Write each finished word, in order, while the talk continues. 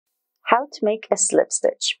How to make a slip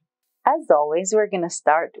stitch. As always, we're going to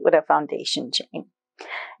start with a foundation chain.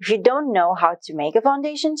 If you don't know how to make a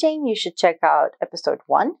foundation chain, you should check out episode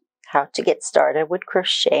 1, how to get started with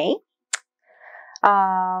crochet.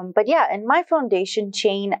 But yeah, in my foundation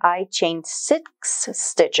chain, I chained 6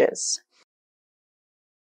 stitches.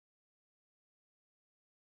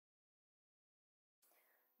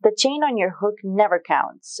 The chain on your hook never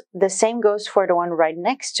counts. The same goes for the one right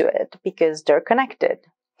next to it because they're connected.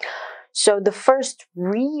 So the first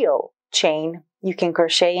real chain you can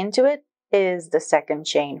crochet into it is the second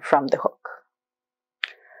chain from the hook.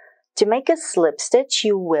 To make a slip stitch,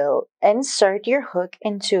 you will insert your hook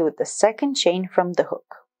into the second chain from the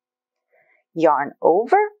hook. Yarn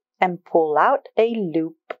over and pull out a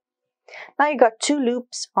loop. Now you got 2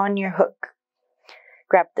 loops on your hook.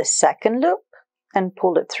 Grab the second loop and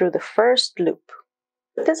pull it through the first loop.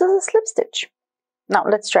 This is a slip stitch. Now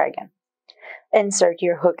let's try again. Insert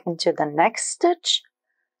your hook into the next stitch,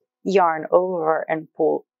 yarn over and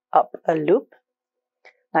pull up a loop.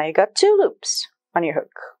 Now you got 2 loops on your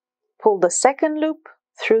hook. Pull the second loop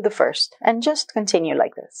through the first and just continue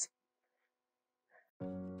like this.